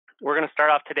We're going to start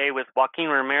off today with Joaquin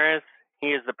Ramirez. He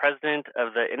is the president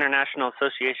of the International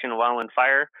Association of Wildland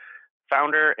Fire,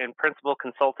 founder and principal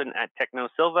consultant at Tecno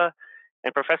Silva,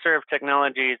 and professor of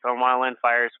technologies on wildland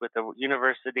fires with the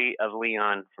University of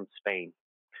Leon from Spain.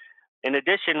 In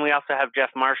addition, we also have Jeff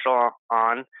Marshall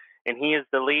on, and he is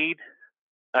the lead,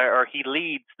 or he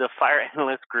leads the Fire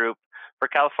Analyst Group for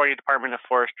California Department of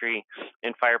Forestry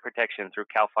and Fire Protection through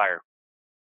CAL FIRE.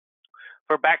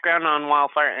 For background on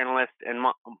wildfire analyst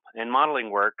and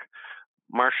modeling work,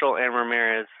 Marshall and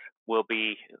Ramirez will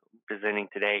be presenting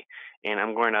today, and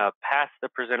I'm going to pass the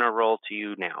presenter role to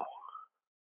you now.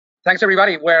 Thanks,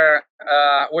 everybody. We're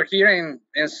here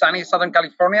in sunny Southern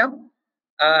California.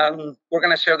 We're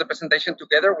going to share the presentation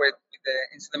together with the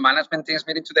incident management teams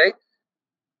meeting today.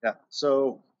 Yeah,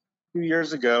 so a few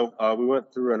years ago, we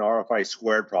went through an RFI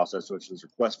squared process, which is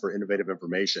request for innovative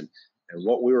information. And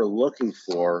what we were looking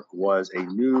for was a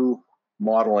new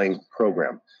modeling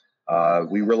program.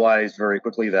 We realized very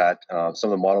quickly that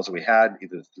some of the models that we had,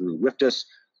 either through WIFTIS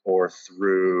or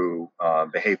through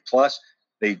Behave Plus,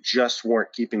 they just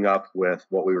weren't keeping up with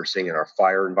what we were seeing in our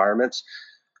fire environments,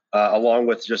 along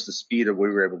with just the speed of we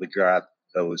were able to grab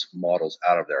those models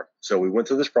out of there. So we went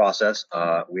through this process.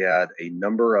 We had a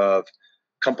number of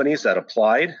companies that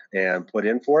applied and put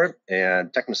in for it,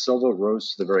 and Tecno Silva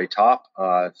rose to the very top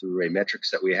through a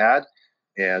metrics that we had.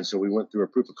 And so we went through a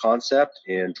proof of concept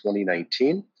in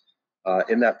 2019.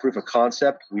 In that proof of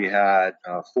concept, we had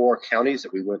 4 counties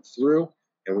that we went through,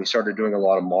 and we started doing a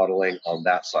lot of modeling on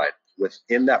that side.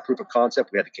 Within that proof of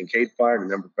concept, we had the Kincaid Fire and a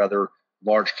number of other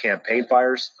large campaign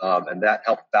fires, and that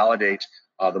helped validate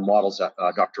the models that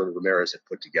Dr. Ramirez had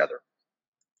put together.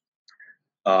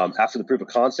 After the proof of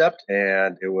concept,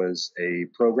 and it was a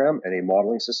program and a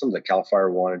modeling system that CAL FIRE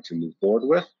wanted to move forward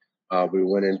with, we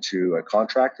went into a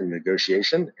contract and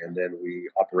negotiation, and then we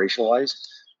operationalized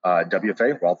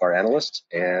WFA, Wildfire Analyst,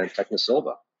 and Tecno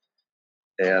Silva.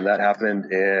 And that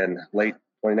happened in late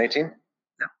 2019.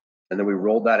 Yeah. And then we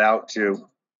rolled that out to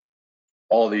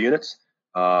all of the units.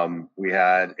 We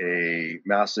had a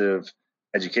massive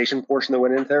education portion that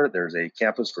went in there. There's a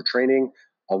campus for training,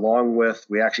 along with,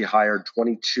 we actually hired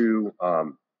 22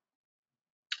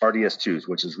 RDS2s,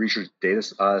 which is research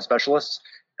data specialists,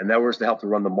 and that was to help to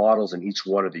run the models in each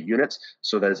one of the units,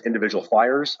 so that as individual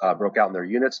fires broke out in their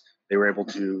units, they were able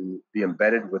to be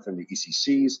embedded within the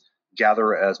ECCs,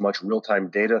 gather as much real-time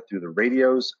data through the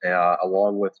radios,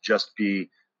 along with just be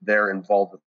there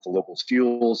involved with the local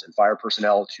fuels and fire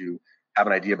personnel to have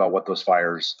an idea about what those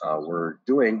fires were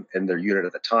doing in their unit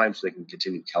at the time, so they can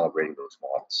continue calibrating those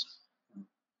models.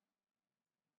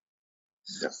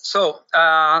 Yeah. So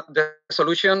the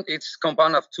solution is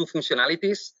compound of 2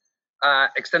 functionalities,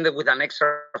 extended with an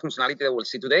extra functionality that we'll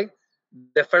see today.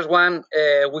 The first one,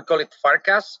 we call it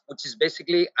FireCast, which is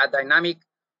basically a dynamic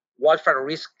wildfire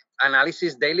risk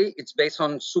analysis daily. It's based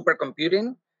on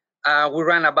supercomputing. We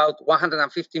run about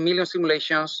 150 million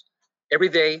simulations every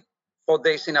day, 4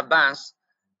 days in advance,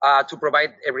 to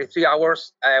provide every 3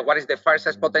 hours what is the fire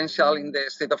size potential in the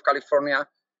state of California,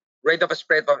 rate of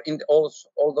spread of in all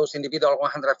those individual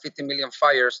 150 million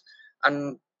fires,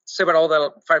 and several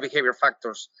other fire behavior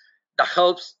factors that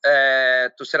helps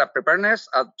to set up preparedness,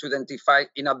 to identify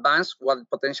in advance what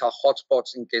potential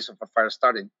hotspots in case of a fire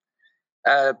starting.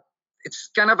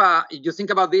 It's kind of you think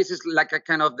about this, is like a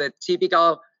kind of the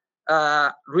typical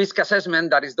risk assessment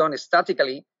that is done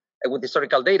statically with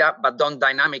historical data, but done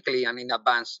dynamically and in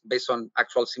advance based on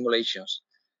actual simulations.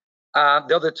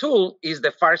 The other tool is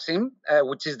the FireSim,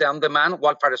 which is the on-demand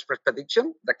wildfire spread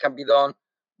prediction that can be done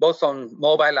both on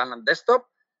mobile and on desktop.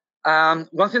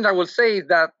 One thing I will say is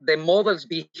that the models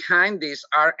behind this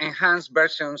are enhanced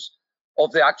versions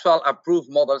of the actual approved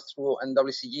models through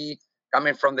NWCG,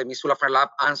 coming from the Missoula Fire Lab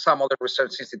and some other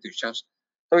research institutions.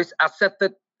 So it's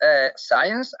accepted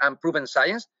science and proven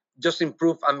science, just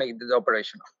improve and make it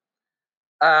operational.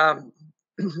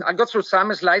 I'll go through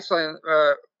some slides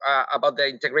about the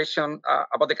integration,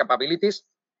 about the capabilities.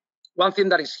 One thing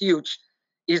that is huge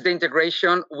is the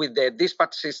integration with the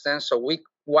dispatch system. So we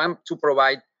want to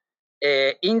provide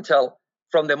intel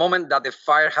from the moment that the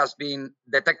fire has been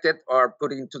detected or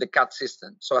put into the CAD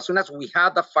system. So as soon as we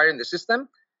have the fire in the system,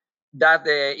 that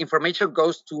the information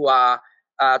goes to a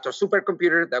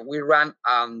supercomputer that we run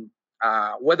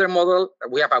weather model.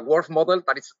 We have a WRF model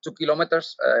that is 2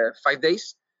 kilometers, 5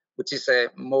 days, which is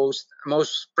most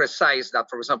precise that,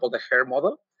 for example, the HAIR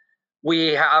model.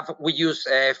 We use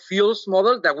a fuels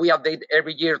model that we update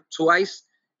every year twice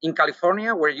in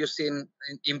California. We're using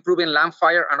improving land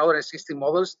fire and other existing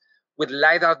models with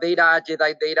LiDAR data,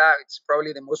 JEDI data. It's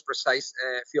probably the most precise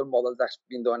fuel model that's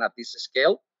been done at this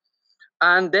scale.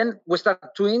 And then we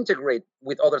start to integrate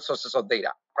with other sources of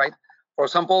data, right? For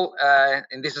example,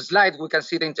 in this slide, we can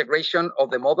see the integration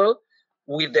of the model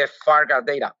with the FireGuard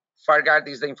data. FireGuard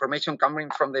is the information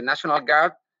coming from the National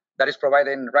Guard that is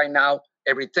providing right now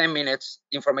every 10 minutes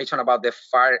information about the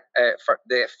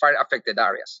fire-affected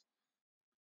areas.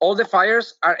 All the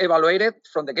fires are evaluated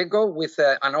from the get-go with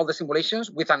and all the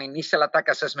simulations with an initial attack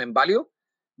assessment value.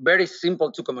 Very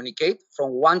simple to communicate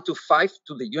from 1 to 5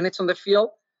 to the units on the field.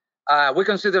 We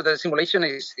consider that the simulation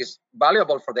is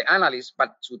valuable for the analyst,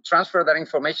 but to transfer that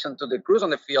information to the crews on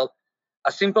the field,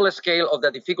 a simple scale of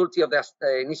the difficulty of the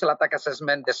initial attack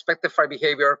assessment, the expected fire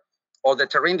behavior, or the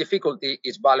terrain difficulty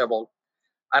is valuable.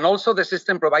 And also the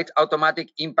system provides automatic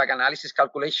impact analysis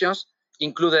calculations,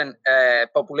 including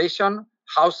population,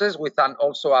 houses, with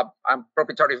also a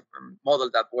proprietary model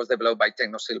that was developed by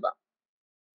TechnoSilva.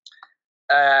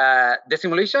 The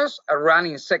simulations are run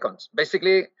in seconds.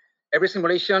 Basically, every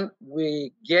simulation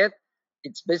we get,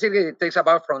 it takes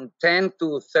about from 10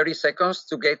 to 30 seconds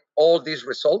to get all these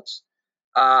results.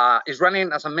 It's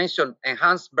running, as I mentioned,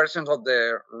 enhanced versions of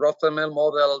the Rothermel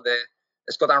model, the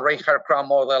Scott and Reinhardt Crown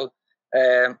model.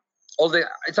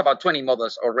 It's about 20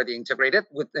 models already integrated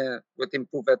with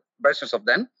improved versions of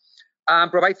them.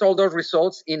 Provides all those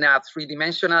results in a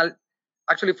three-dimensional,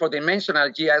 actually four-dimensional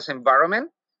GIS environment,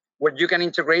 where you can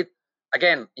integrate,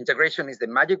 again, integration is the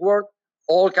magic word,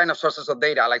 all kinds of sources of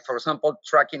data, like, for example,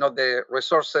 tracking of the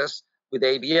resources with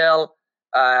the ABL,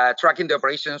 tracking the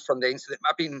operations from the incident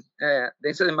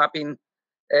mapping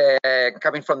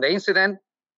coming from the incident,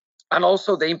 and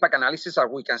also the impact analysis, as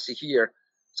we can see here.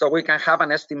 So we can have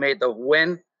an estimate of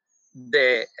when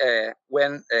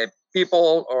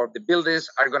people or the buildings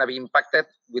are going to be impacted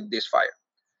with this fire.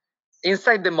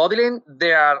 Inside the modeling,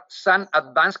 there are some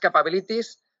advanced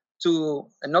capabilities to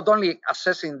not only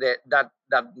assessing the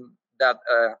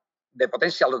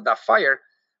potential of that fire,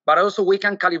 but also we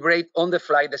can calibrate on the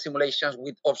fly the simulations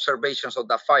with observations of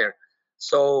that fire.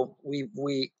 So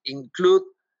we include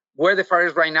where the fire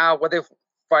is right now, where the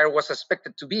fire was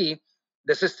expected to be.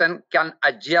 The system can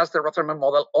adjust the Rothermel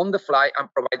model on the fly and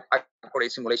provide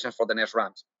accurate simulations for the next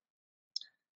rounds.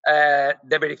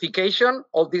 The verification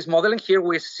of this modeling, here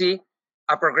we see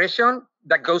a progression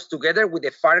that goes together with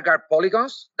the FireGuard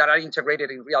polygons that are integrated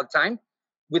in real time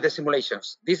with the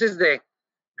simulations. This is the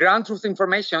ground truth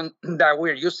information that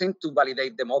we're using to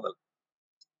validate the model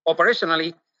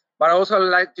operationally. But I also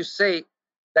like to say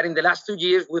that in the last 2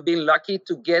 years, we've been lucky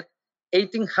to get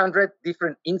 1,800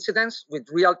 different incidents with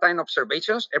real-time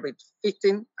observations every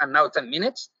 15 and now 10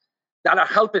 minutes that are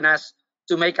helping us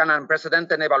to make an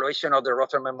unprecedented evaluation of the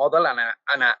Rothermel model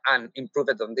and improve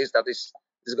it on this that is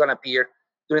going to appear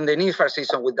during the new first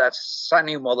season with that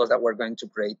new models that we're going to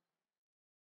create.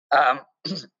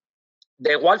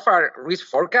 The wildfire risk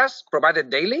forecast provided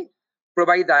daily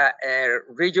provide a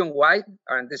region-wide,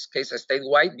 or in this case, a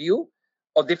statewide view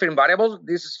of different variables.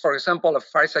 This is, for example, a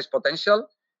fire size potential.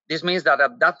 This means that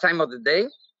at that time of the day,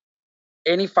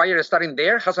 any fire starting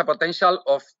there has a potential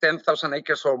of 10,000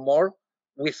 acres or more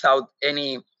without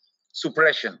any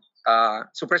suppression.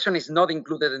 Suppression is not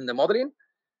included in the modeling,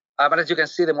 but as you can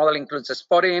see, the model includes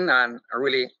spotting and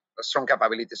really strong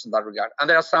capabilities in that regard. And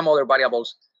there are some other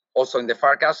variables also in the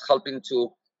forecast helping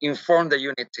to inform the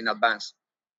units in advance.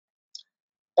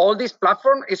 All this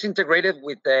platform is integrated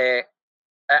with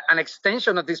an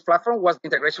extension of this platform was the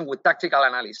integration with tactical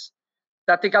analysis.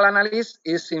 Tactical analysis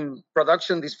is in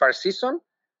production this first season.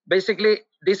 Basically,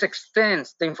 this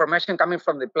extends the information coming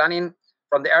from the planning,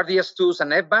 from the RDS tools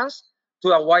and FBANs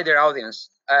to a wider audience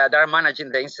that are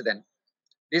managing the incident.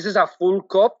 This is a full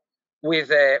COP with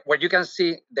where you can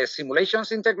see the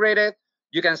simulations integrated,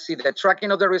 you can see the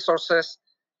tracking of the resources.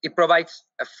 It provides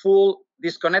a full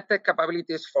disconnected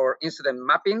capabilities for incident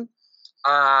mapping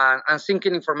and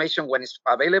syncing information when it's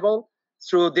available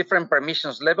through different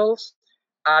permissions levels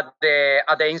at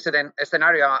the incident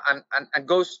scenario and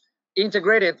goes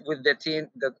integrated with the team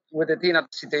at the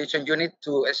situation unit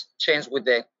to exchange with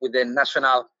the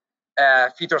national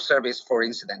feature service for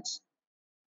incidents.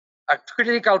 A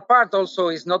critical part also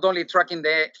is not only tracking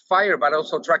the fire, but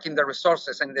also tracking the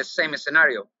resources in the same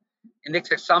scenario. In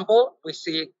this example, we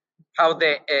see how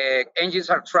the engines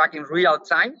are tracked in real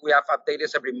time. We have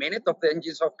updates every minute of the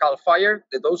engines of CAL FIRE,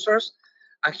 the dosers.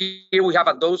 And here we have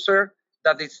a doser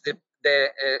that is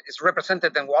is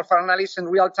represented in wildfire analysis in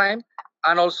real time.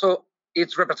 And also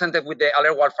it's represented with the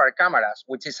alert wildfire cameras,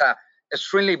 which is a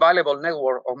extremely valuable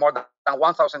network of more than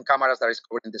 1,000 cameras that is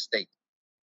covered in the state.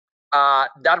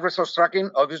 That resource tracking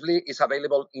obviously is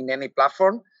available in any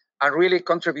platform and really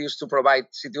contributes to provide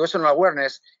situational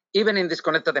awareness even in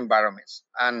disconnected environments.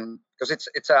 And because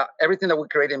it's everything that we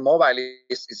create in mobile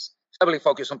is heavily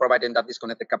focused on providing that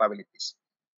disconnected capabilities.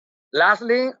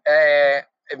 Lastly,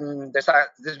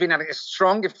 there's been a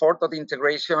strong effort of the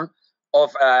integration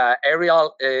of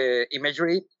aerial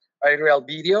imagery, aerial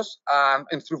videos,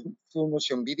 and through full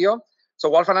motion video. So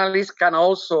Wolf analysts can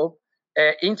also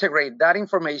integrate that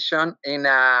information in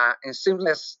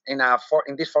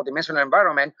this four-dimensional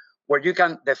environment where you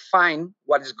can define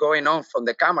what is going on from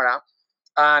the camera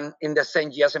and in the same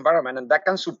GS environment, and that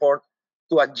can support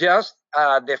to adjust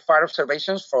the fire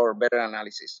observations for better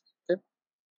analysis. Okay.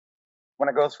 Want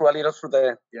to go through a little through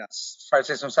the fire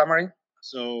season summary?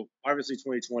 So obviously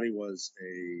 2020 was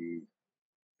a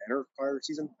banner fire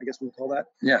season, I guess we would call that.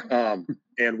 Yeah.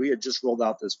 And we had just rolled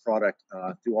out this product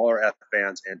through all our F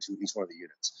bands and to each one of the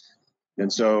units.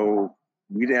 And so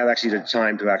we didn't have actually the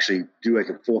time to actually do a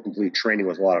full, complete training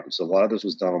with a lot of them. So a lot of this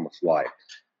was done on the fly.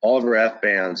 All of our F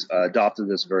bands adopted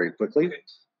this very quickly.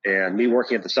 And me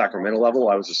working at the Sacramento level,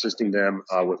 I was assisting them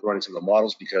with running some of the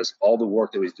models because all the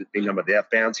work that was being done by the F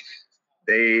bands,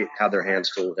 they had their hands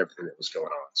full with everything that was going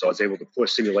on. So I was able to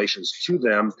push simulations to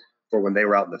them for when they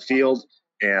were out in the field.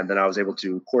 And then I was able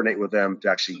to coordinate with them to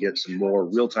actually get some more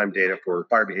real-time data for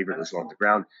fire behavior that was on the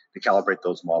ground to calibrate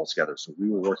those models together. So we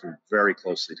were working very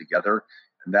closely together.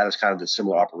 And that is kind of the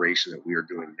similar operation that we are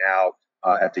doing now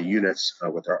at the units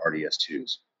with our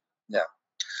RDS2s. Yeah.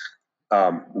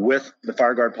 With the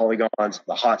FireGuard polygons,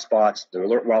 the hotspots, the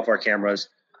alert wildfire cameras,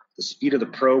 the speed of the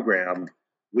program,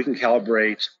 we can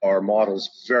calibrate our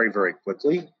models very, very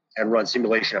quickly and run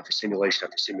simulation after simulation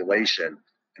after simulation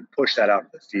and push that out to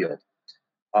the field.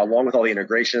 Along with all the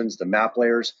integrations, the map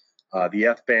layers, the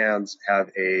F bands have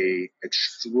a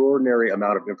extraordinary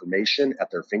amount of information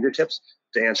at their fingertips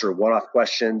to answer one-off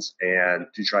questions and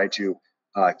to try to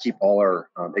keep all our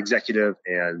executive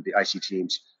and the IC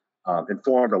teams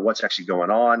informed on what's actually going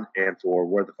on and for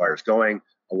where the fire is going,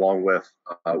 along with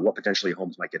what potentially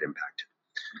homes might get impacted.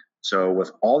 So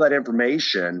with all that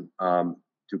information,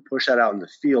 to push that out in the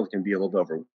field can be a little bit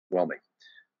overwhelming.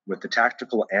 With the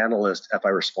Tactical Analyst FI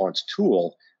Response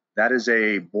tool, that is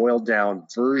a boiled down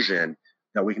version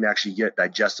that we can actually get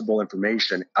digestible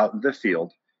information out in the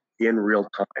field in real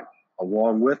time.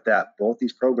 Along with that, both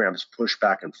these programs push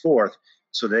back and forth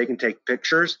so they can take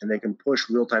pictures and they can push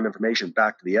real-time information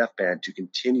back to the F-band to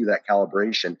continue that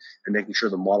calibration and making sure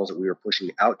the models that we are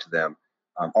pushing out to them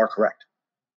are correct.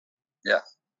 Yeah.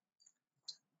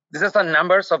 These are some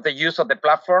numbers of the use of the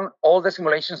platform. All the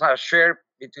simulations are shared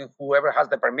between whoever has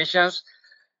the permissions.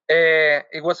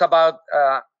 It was about,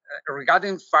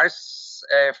 regarding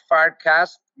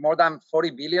Firecast, more than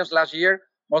 40 billion last year,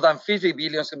 more than 50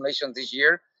 billion simulations this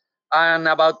year, and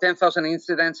about 10,000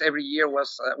 incidents every year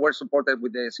were supported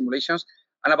with the simulations,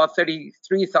 and about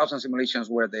 33,000 simulations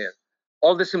were there.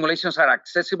 All the simulations are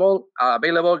accessible,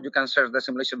 available. You can search the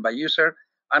simulation by user,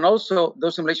 and also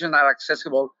those simulations are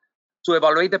accessible to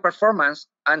evaluate the performance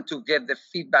and to get the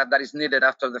feedback that is needed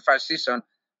after the fire season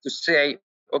to say,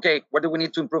 okay, what do we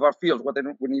need to improve our field? What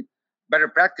do we need better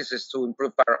practices to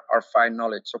improve our fire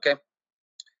knowledge, okay?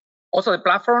 Also, the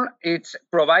platform, it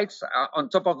provides on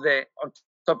top of the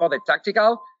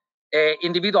tactical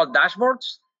individual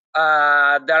dashboards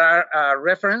that are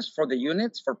reference for the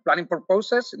units for planning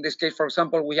purposes. In this case, for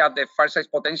example, we have the fire size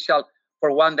potential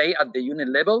for one day at the unit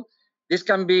level. This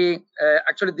can be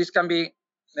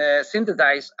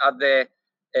synthesized at the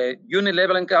unit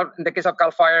level. In the case of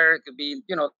CAL FIRE, it could be,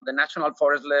 the national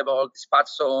forest level, dispatch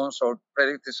zones, or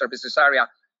predictive services area.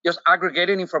 Just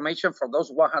aggregating information for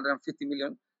those 150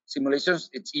 million simulations,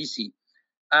 it's easy.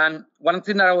 And one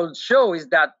thing that I will show is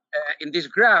that in this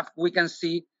graph, we can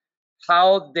see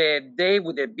how the day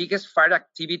with the biggest fire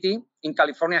activity in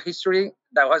California history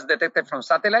that was detected from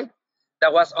satellite,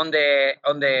 that was on the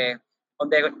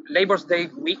Labor Day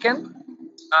weekend.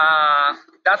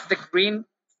 That's the green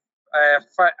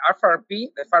FRP,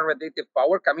 the fire radiative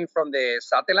power coming from the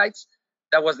satellites.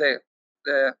 That was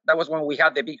that was when we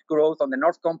had the big growth on the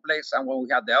North Complex and when we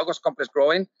had the August Complex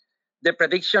growing. The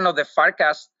prediction of the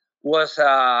Firecast was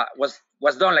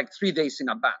done like 3 days in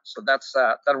advance. So that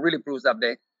really proves that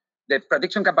the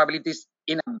prediction capabilities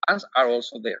in advance are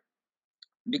also there.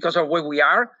 Because of where we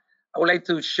are, I would like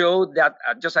to show that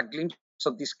just a glimpse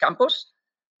of this campus.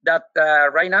 That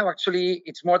right now, actually,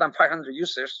 it's more than 500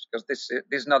 users because this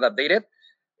is not updated.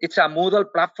 It's a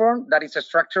Moodle platform that is a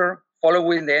structure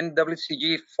following the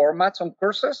NWCG formats on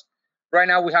courses. Right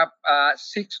now, we have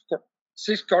six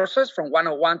courses from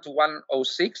 101 to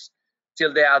 106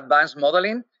 till the advanced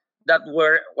modeling that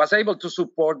was able to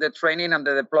support the training and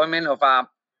the deployment of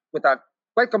with a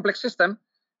quite complex system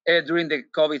during the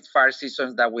COVID fire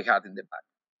seasons that we had in the back.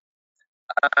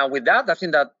 With that, I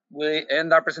think that we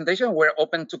end our presentation. We're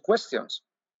open to questions.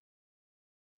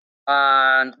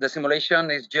 And the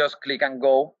simulation is just click and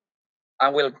go,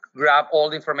 and we'll grab all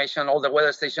the information. All the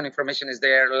weather station information is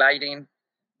there, lighting,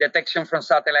 detection from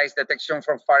satellites, detection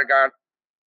from FireGuard.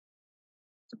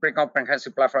 It's a pretty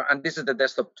comprehensive platform, and this is the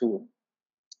desktop tool.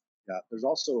 Yeah, there's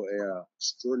also an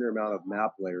extraordinary amount of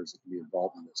map layers that can be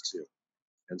involved in this too.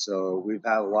 And so we've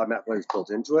had a lot of map layers built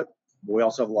into it, but we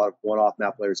also have a lot of one-off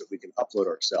map layers that we can upload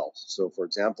ourselves. So for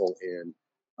example, in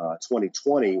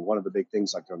 2020, one of the big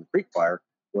things like on the Creek Fire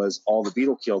was all the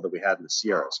beetle kill that we had in the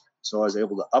Sierras. So I was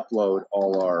able to upload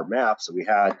all our maps that we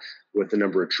had with the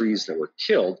number of trees that were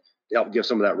killed to help give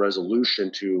some of that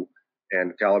resolution to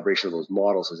and calibration of those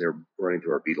models as they were running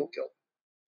through our beetle kill.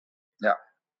 Yeah.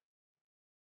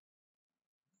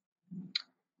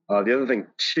 The other thing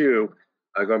too,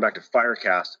 going back to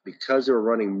Firecast, because they were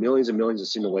running millions and millions of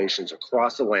simulations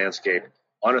across the landscape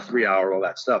on a 3-hour, all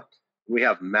that stuff, we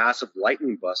have massive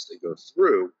lightning busts that go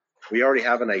through. We already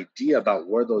have an idea about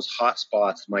where those hot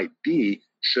spots might be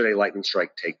should a lightning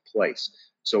strike take place.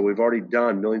 So we've already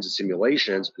done millions of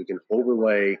simulations. We can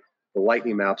overlay the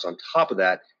lightning maps on top of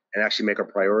that and actually make our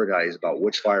prioritize about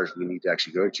which fires we need to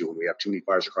actually go to when we have too many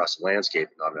fires across the landscape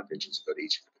and not enough engines to go to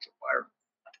each individual fire.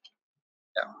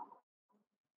 Yeah.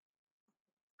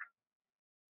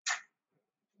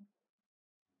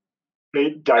 Hey,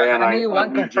 Diane,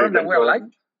 anyone confirm that we're live?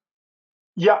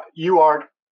 Yeah, you are.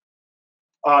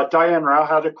 Diane Rao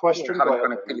had a question. We're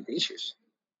having connectivity issues.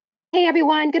 Hey,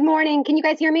 everyone. Good morning. Can you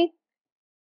guys hear me?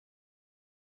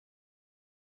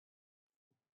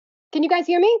 Can you guys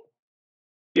hear me?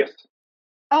 Yes.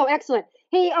 Oh, excellent.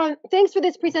 Hey, thanks for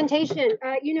this presentation.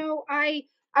 You know, I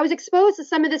was exposed to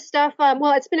some of this stuff.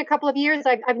 Well, it's been a couple of years.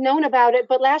 I've known about it,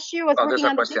 but last year I was working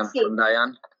on the question from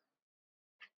Diane.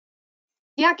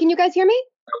 Yeah, can you guys hear me?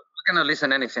 I cannot listen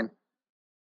to anything.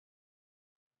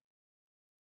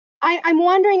 I'm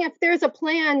wondering if there's a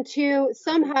plan to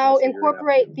somehow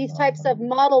incorporate these types of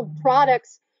modeled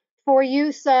products for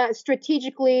use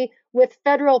strategically with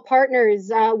federal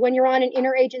partners when you're on an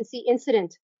interagency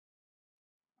incident.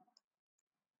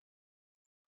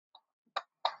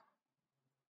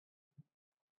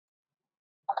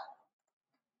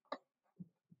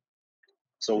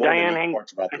 So one of the neat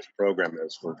parts about this program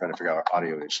is we're trying to figure out our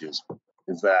audio issues,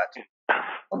 is that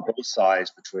on both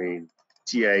sides between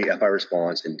TA, FI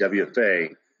response, and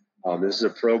WFA, this is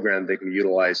a program they can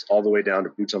utilize all the way down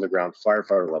to boots on the ground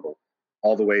firefighter level,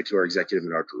 all the way to our executive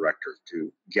and our director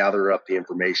to gather up the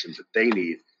information that they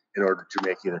need in order to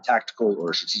make either tactical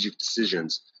or strategic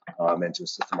decisions and to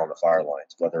assist them on the fire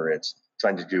lines, whether it's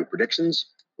trying to do predictions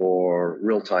or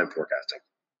real-time forecasting.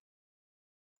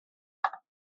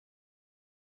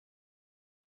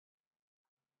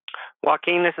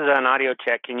 Joaquin, this is an audio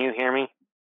check. Can you hear me?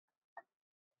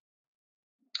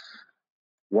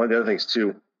 One of the other things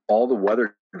too, all the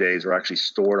weather days are actually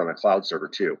stored on a cloud server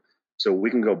too. So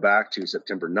we can go back to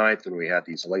September 9th when we had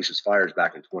these hellacious fires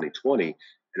back in 2020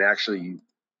 and actually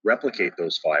replicate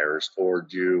those fires or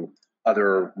do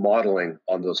other modeling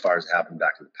on those fires that happened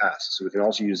back in the past. So we can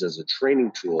also use it as a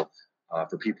training tool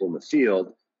for people in the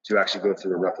field to actually go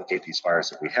through and replicate these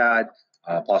fires that we had,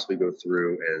 possibly go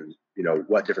through and, you know,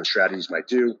 what different strategies might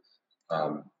do.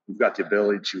 We've got the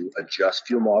ability to adjust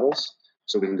fuel models.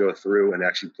 So we can go through and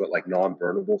actually put like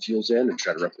non-burnable fuels in and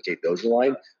try to replicate those in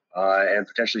line and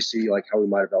potentially see like how we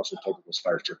might have also told those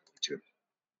fires differently too.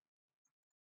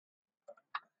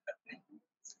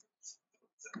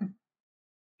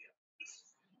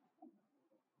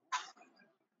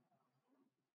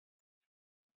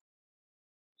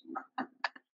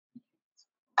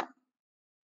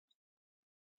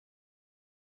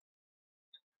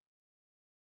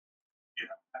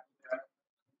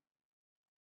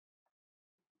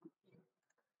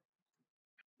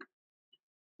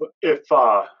 If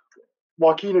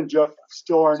Joaquin and Jeff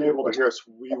still aren't able to hear us,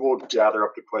 we will gather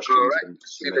up the questions and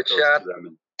submit those to them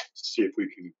and see if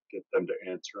we can get them to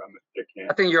answer them if they can.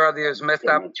 I think your audio is messed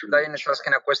up. Diane is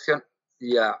asking a question.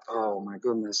 Yeah. Oh my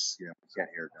goodness. Yeah, we can't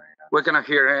hear Diane. We cannot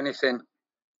hear anything.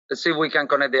 Let's see if we can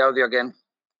connect the audio again.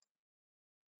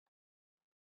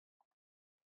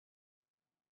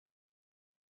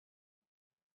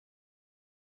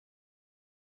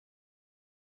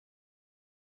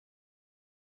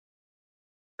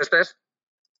 Test.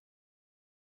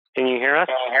 Can you hear us?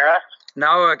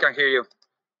 Now I can hear you.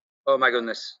 Oh my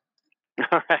goodness.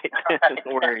 All right.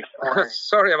 No worries.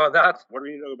 Sorry about that. What do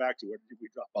we need to go back to? Where did we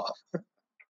drop off?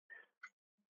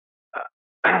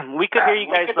 We could hear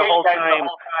you guys the whole time.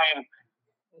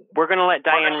 We're going to let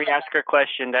Diane re-ask her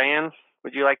question. Diane,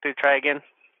 would you like to try again?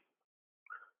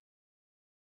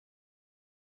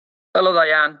 Hello,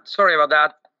 Diane. Sorry about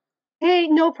that. Hey,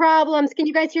 no problems. Can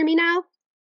you guys hear me now?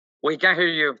 We can hear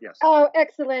you. Yes. Oh,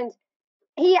 excellent.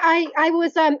 I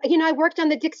was, I worked on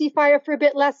the Dixie Fire for a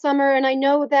bit last summer, and I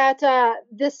know that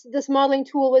this modeling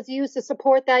tool was used to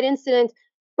support that incident.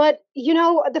 But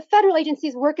the federal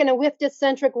agencies work in a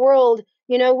WFDS-centric world,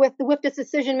 with the WFDS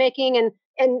decision making,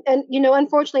 and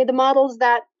unfortunately, the models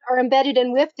that are embedded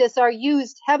in WFDS are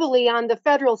used heavily on the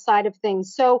federal side of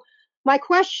things. So my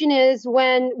question is,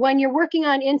 when you're working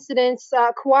on incidents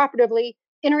cooperatively,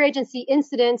 interagency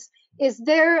incidents, is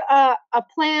there a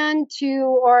plan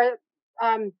to, or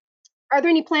are there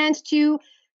any plans to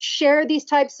share these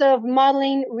types of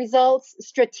modeling results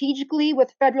strategically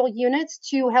with federal units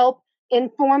to help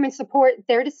inform and support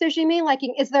their decision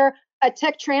making? Is there a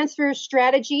tech transfer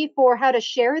strategy for how to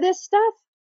share this stuff?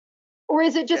 Or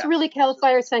is it just really CAL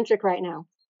FIRE centric right now?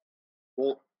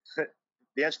 Well,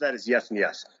 the answer to that is yes and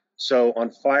yes. So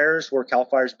on fires where CAL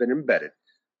FIRE's been embedded,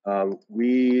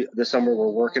 this summer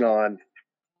we're working on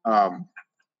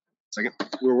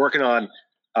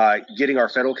getting our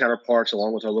federal counterparts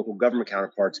along with our local government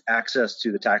counterparts access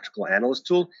to the tactical analyst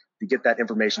tool to get that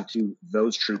information to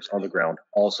those troops on the ground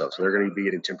also. So they're going to be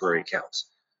getting temporary accounts.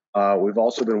 We've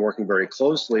also been working very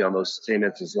closely on those same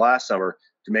instances last summer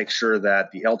to make sure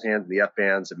that the LTANs and the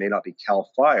FBANs that may not be CAL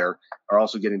FIRE are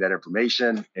also getting that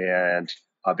information and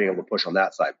being able to push on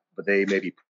that side. But they may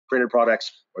be printed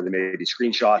products or they may be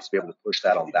screenshots to be able to push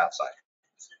that on that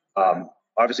side.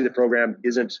 Obviously, the program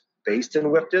isn't based in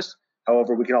WFDS.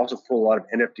 However, we can also pull a lot of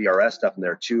NFDRS stuff in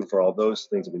there too for all those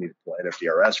things that we need to pull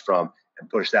NFDRS from and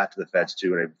push that to the feds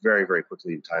too in a very, very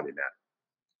quickly and timely manner.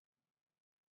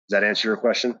 Does that answer your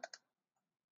question?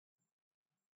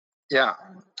 Yeah.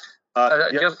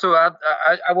 Just to add,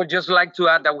 I would just like to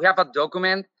add that we have a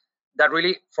document that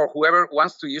really, for whoever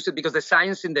wants to use it, because the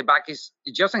science in the back is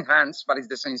just enhanced, but it's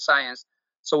the same science.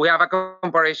 So we have a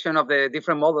comparison of the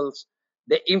different models,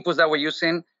 the inputs that we're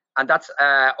using, and that's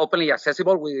openly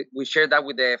accessible. We share that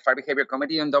with the Fire Behavior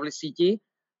Committee on WCG.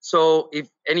 So if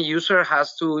any user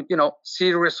has to,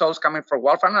 see the results coming from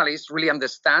wildfire analysts, really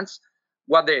understands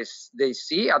what they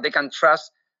see, and they can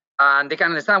trust, and they can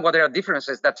understand what there are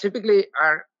differences that typically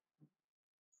are,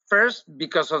 first,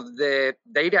 because of the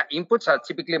data inputs are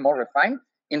typically more refined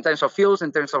in terms of fuels,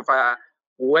 in terms of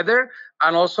weather,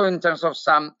 and also in terms of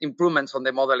some improvements on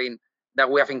the modeling that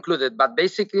we have included. But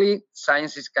basically,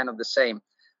 science is kind of the same.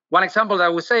 One example that I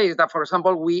would say is that, for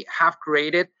example, we have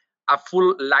created a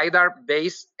full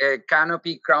LiDAR-based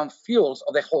canopy crown fuels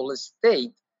of the whole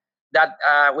state that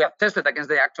we have tested against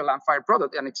the actual land fire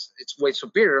product, and it's way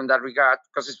superior in that regard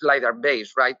because it's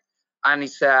LiDAR-based, right? And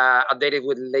it's updated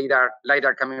with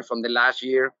LiDAR coming from the last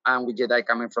year and with JEDI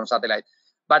coming from satellite.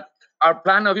 But our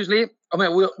plan, obviously,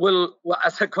 we'll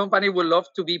as a company, we'll love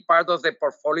to be part of the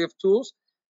portfolio of tools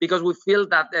because we feel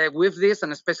that with this,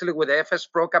 and especially with the FS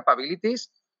Pro capabilities,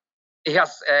 it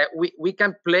has we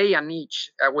can play a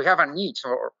niche. We have a niche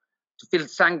or to fill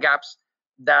some gaps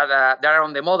that are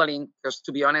on the modeling, because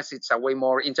to be honest, it's a way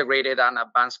more integrated and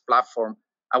advanced platform.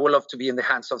 I would love to be in the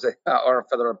hands of our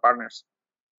federal partners.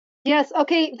 Yes.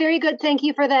 Okay. Very good. Thank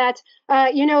you for that.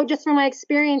 Just from my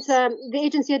experience, the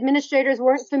agency administrators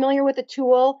weren't familiar with the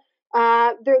tool.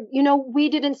 We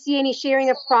didn't see any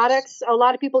sharing of products. A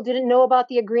lot of people didn't know about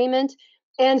the agreement.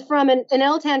 And from an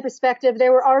LTAN perspective,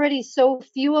 there were already so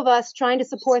few of us trying to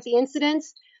support the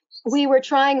incidents. We were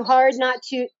trying hard not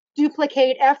to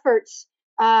duplicate efforts.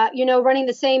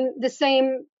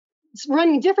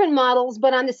 Running different models,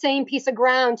 but on the same piece of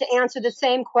ground to answer the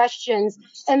same questions.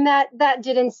 And that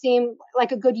didn't seem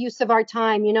like a good use of our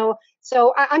time,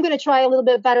 So I'm going to try a little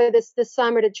bit better this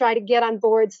summer to try to get on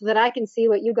board so that I can see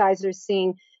what you guys are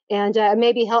seeing and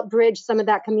maybe help bridge some of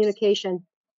that communication.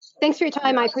 Thanks for your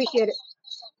time. I appreciate it.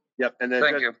 Yep. And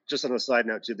then just on a side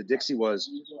note too, the Dixie was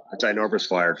a ginormous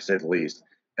fire, to say the least.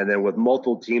 And then with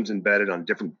multiple teams embedded on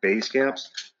different base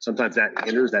camps, sometimes that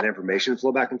hinders that information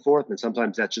flow back and forth. And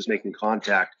sometimes that's just making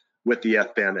contact with the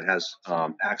FBAN that has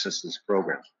access to this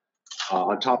program.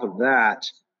 On top of that,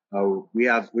 we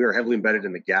are heavily embedded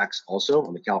in the GACs also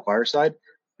on the CAL FIRE side.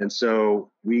 And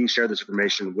so we share this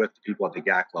information with the people at the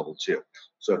GAC level too.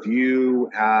 So if you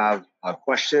have a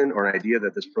question or an idea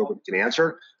that this program can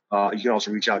answer, you can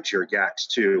also reach out to your GACs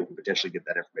too and potentially get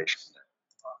that information from there.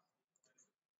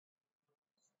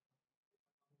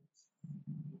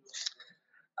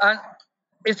 And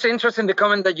it's interesting the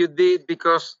comment that you did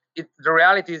because the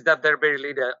reality is that they're very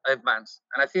little advanced.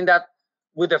 And I think that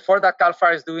with the effort that CAL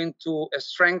FIRE is doing to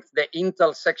strengthen the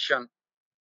Intel section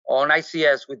on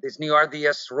ICS with this new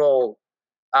RDS role,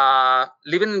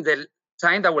 living in the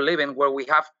time that we're living where we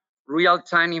have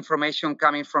real-time information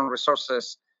coming from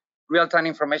resources, real-time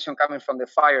information coming from the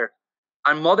fire,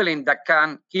 and modeling that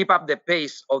can keep up the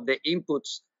pace of the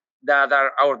inputs that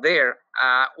are out there.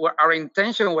 Our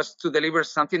intention was to deliver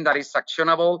something that is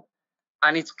actionable,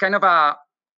 and it's kind of a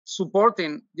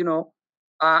supporting,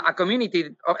 a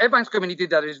community, of advanced community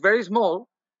that is very small,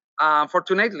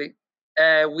 fortunately,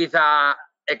 with a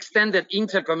extended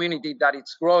Intel community that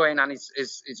it's growing and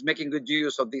it's making good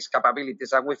use of these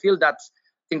capabilities. And we feel that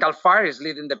Fire is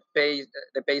leading the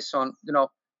pace on,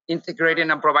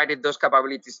 integrating and providing those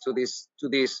capabilities to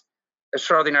this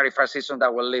extraordinary fire season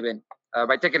that we're living,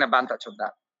 by taking advantage of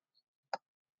that.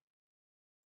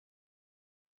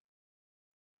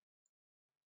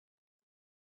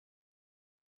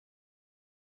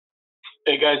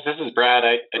 Hey guys, this is Brad.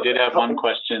 I did have one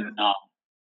question.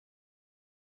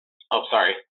 Oh,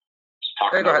 sorry. Just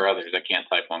talking over others. I can't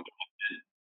type one.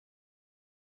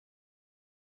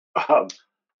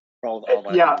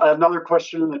 Yeah, another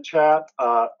question in the chat.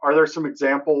 Are there some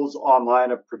examples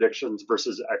online of predictions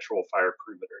versus actual fire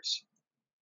perimeters?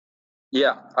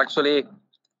 Yeah, actually,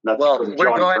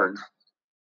 we're going.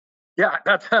 Yeah,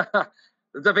 that's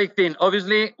a big thing.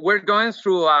 Obviously, we're going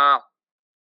through an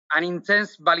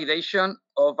intense validation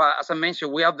of, as I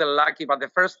mentioned, we have the lucky, but the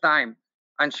first time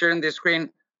I'm sharing the screen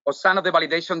of some of the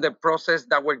validation, the process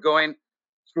that we're going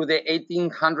through the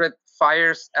 1,800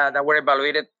 fires that were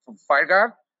evaluated from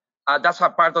FireGuard. That's a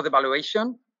part of the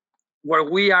evaluation where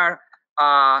we are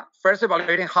first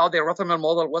evaluating how the Rothermel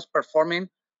model was performing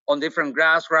on different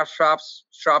grass shrubs,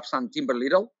 and timber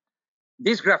little.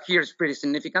 This graph here is pretty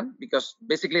significant because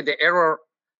basically the error,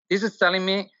 this is telling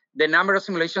me the number of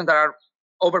simulations that are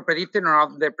over-predicting or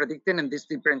under-predicting in these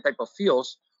different type of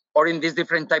fields or in these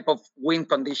different type of wind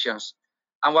conditions.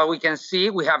 And what we can see,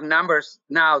 we have numbers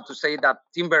now to say that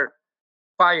timber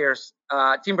fires,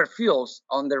 timber fields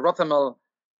on the Rothermel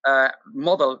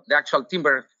model, the actual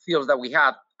timber fields that we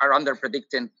had are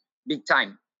under-predicting big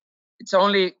time. It's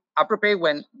only appropriate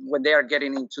when they are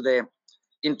getting into the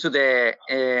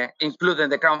including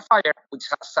the crown fire, which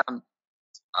has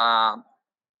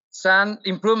some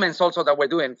improvements also that we're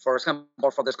doing. For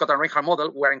example, for the Scott and Reinhardt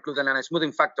model, we're including a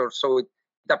smoothing factor so it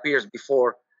appears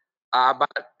before. But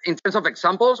in terms of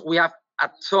examples, we have a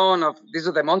ton of, this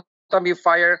is the Mountain View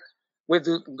fire. We've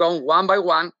gone one by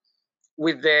one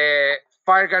with the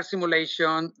FireGuard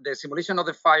simulation, the simulation of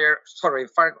the fire,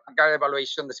 FireGuard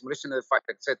evaluation, the simulation of the fire,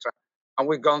 etc. And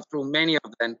we've gone through many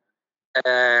of them.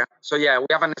 So yeah, we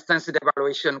have an extensive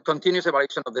evaluation, continuous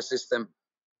evaluation of the system.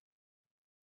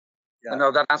 Yeah. I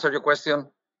know that answered your question.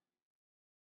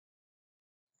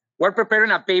 We're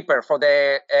preparing a paper for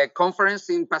the conference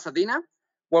in Pasadena,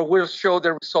 where we'll show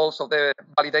the results of the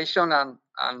validation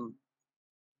and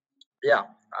yeah.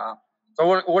 So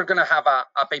we're going to have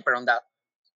a paper on that.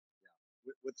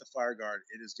 With the FireGuard,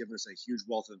 it has given us a huge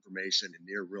wealth of information in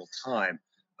near real time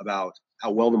about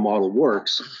how well the model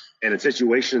works. And in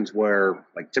situations where,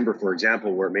 like timber, for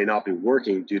example, where it may not be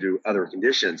working due to other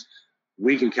conditions,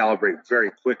 we can calibrate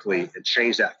very quickly and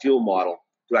change that fuel model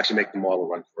to actually make the model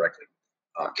run correctly.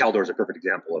 Caldor is a perfect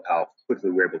example of how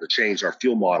quickly we're able to change our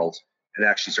fuel models and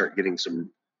actually start getting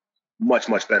some much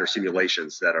better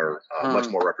simulations that are much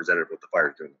more representative of what the fire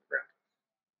is doing on the ground.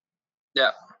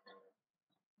 Yeah.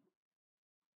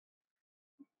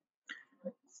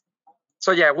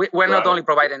 So yeah, we're not only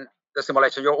providing the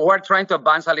simulation. We're trying to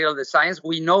advance a little the science.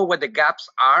 We know what the gaps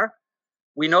are.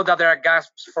 We know that there are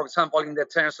gaps, for example, in the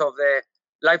terms of the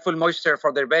live full moisture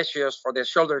for the herbaceous for the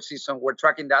shoulder season. We're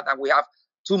tracking that, and we have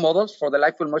two models for the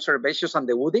live full moisture herbaceous and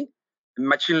the woody,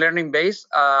 machine learning base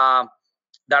that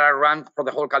are run for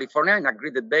the whole California in a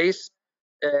gridded base.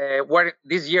 Where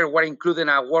this year we're including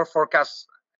a war forecast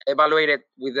evaluated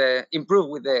with improved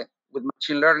with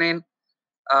machine learning.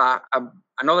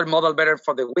 Another model better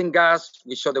for the wind gas.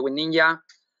 We show the Wind Ninja.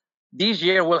 This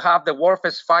year we'll have the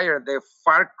Warfest Fire, the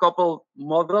fire couple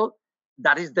model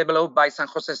that is developed by San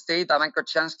Jose State, Adam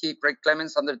Kochansky, Craig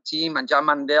Clemens and their team, and Jan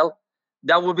Mandel.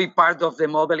 That will be part of the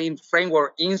modeling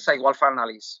framework inside wildfire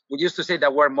analysis. We used to say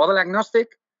that we're model agnostic.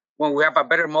 When we have a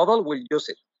better model, we'll use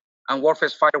it. And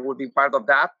Warfest Fire will be part of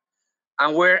that.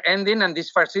 And we're ending, and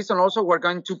this fire season also, we're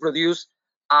going to produce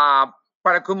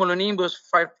Paracumulonimbus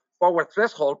Fire Forward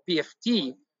Threshold,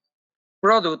 PFT,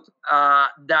 product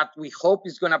that we hope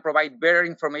is going to provide better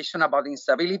information about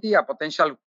instability and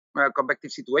potential convective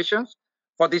situations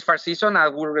for this fire season,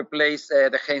 and will replace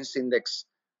the Haynes Index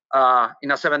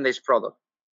in a 7 days product.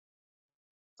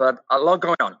 So a lot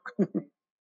going on.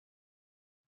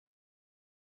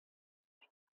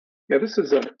 Yeah, this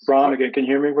is Ron again. Can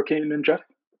you hear me, Joaquin and Jeff?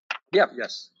 Yeah.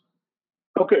 Yes.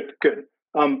 Oh, good.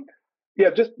 Yeah,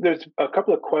 just there's a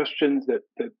couple of questions that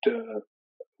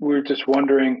we're just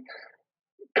wondering.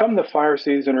 come the fire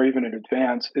season or even in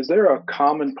advance, is there a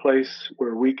common place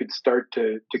where we could start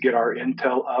to get our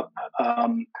intel up? I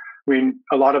mean,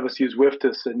 a lot of us use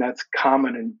WFTIS, and that's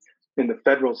common in the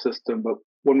federal system. But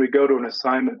when we go to an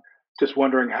assignment, just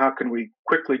wondering how can we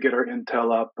quickly get our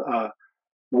intel up?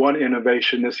 One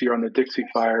innovation this year on the Dixie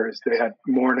Fire is they had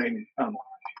morning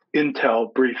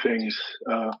intel briefings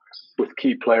with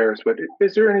key players. But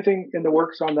is there anything in the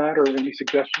works on that, or any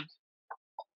suggestions?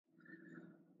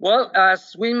 Well,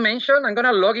 as we mentioned, I'm going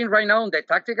to log in right now on the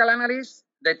tactical analyst.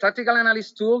 The tactical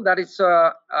analyst tool that is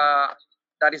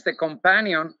the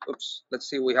companion. Oops, let's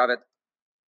see, we have it.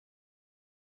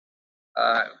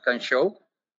 Can show.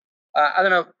 I don't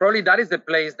know. Probably that is the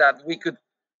place that we could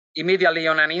immediately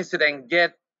on an incident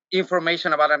get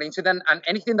information about an incident, and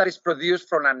anything that is produced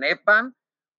from an EPAN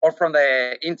or from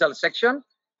the intel section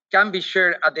can be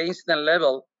shared at the incident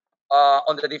level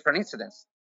on the different incidents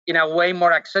in a way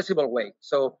more accessible way.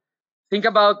 So think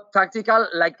about tactical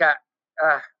like a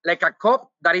COP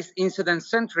that is incident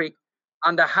centric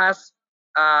and that has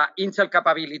intel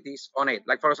capabilities on it.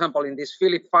 Like for example, in this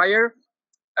Philip fire,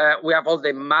 we have all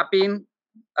the mapping.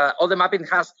 All the mapping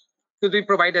has to be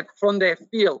provided from the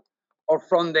field or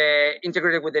from the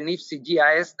integrated with the NIFC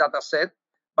GIS data set,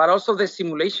 but also the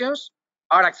simulations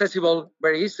are accessible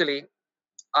very easily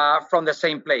from the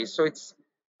same place. So it's,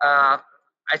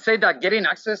 I say that getting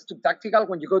access to tactical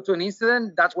when you go to an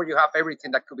incident, that's where you have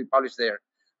everything that could be published there.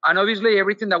 And obviously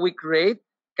everything that we create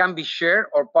can be shared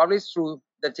or published through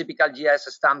the typical GIS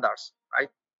standards, right?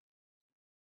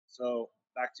 So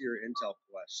back to your Intel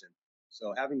question.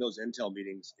 So having those Intel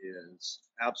meetings is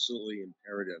absolutely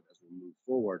imperative as we move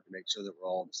forward to make sure that we're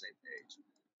all on the same page.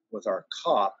 With our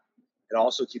COP, it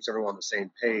also keeps everyone on the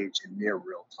same page in near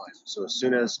real time. So as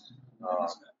soon as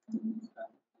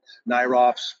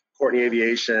NIROPS, Courtney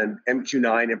Aviation,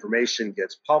 MQ9 information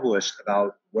gets published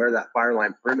about where that fire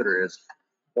line perimeter is,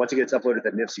 once it gets uploaded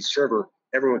to the NIFC server,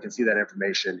 everyone can see that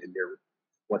information in near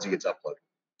once it gets uploaded.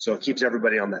 So it keeps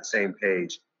everybody on that same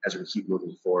page as we keep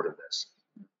moving forward in this.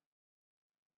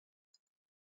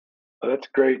 Well, that's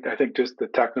great. I think just the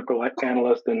technical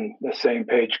analyst and the same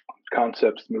page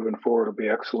concepts moving forward will be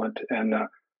excellent. And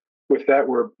with that,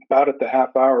 we're about at the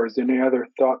half hour. Is there any other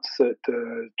thoughts that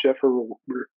Jeff or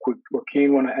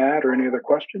Joaquin want to add, or any other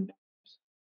questions?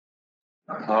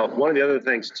 One of the other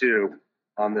things too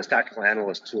on this tactical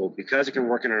analyst tool, because it can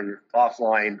work in an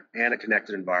offline and a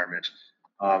connected environment,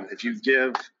 if you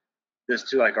give this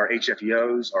to like our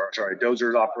HFEOs, or sorry,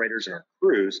 dozers operators and our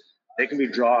crews, they can be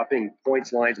dropping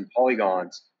points, lines, and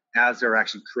polygons as they're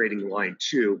actually creating line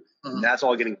 2. Mm-hmm. And that's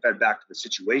all getting fed back to the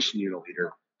situation unit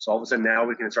leader. So all of a sudden now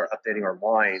we can start updating our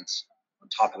lines on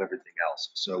top of everything else.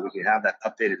 So we can have that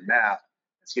updated map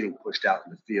that's getting pushed out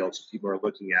in the field. So people are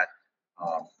looking at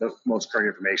the most current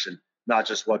information, not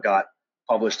just what got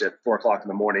published at 4 o'clock in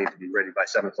the morning to be ready by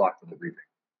 7 o'clock for the briefing.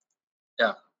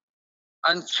 Yeah.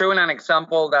 I'm showing an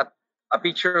example that a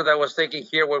picture that was taken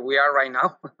here where we are right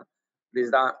now. This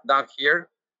down here.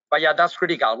 But yeah, that's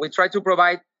critical. We try to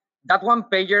provide that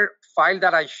one-pager file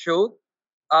that I showed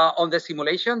on the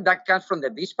simulation that comes from the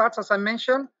dispatch, as I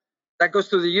mentioned, that goes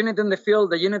to the unit in the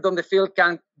field. The unit on the field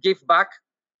can give back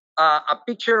a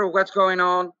picture of what's going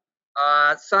on,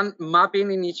 some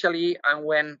mapping initially, and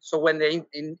when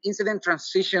the incident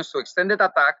transitions to extended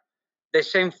attack, the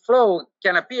same flow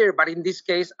can appear, but in this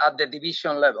case at the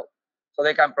division level. So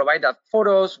they can provide that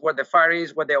photos, where the fire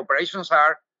is, where the operations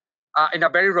are, in a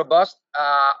very robust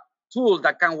tool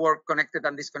that can work connected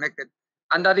and disconnected,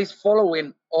 and that is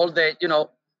following all the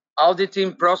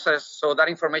auditing process, so that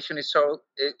information is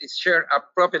shared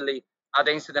appropriately at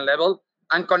the incident level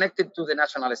and connected to the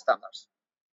national standards.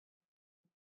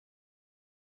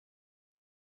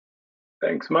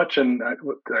 Thanks much. And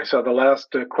I saw the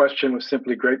last question was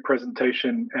simply great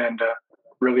presentation, and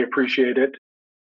really appreciate it.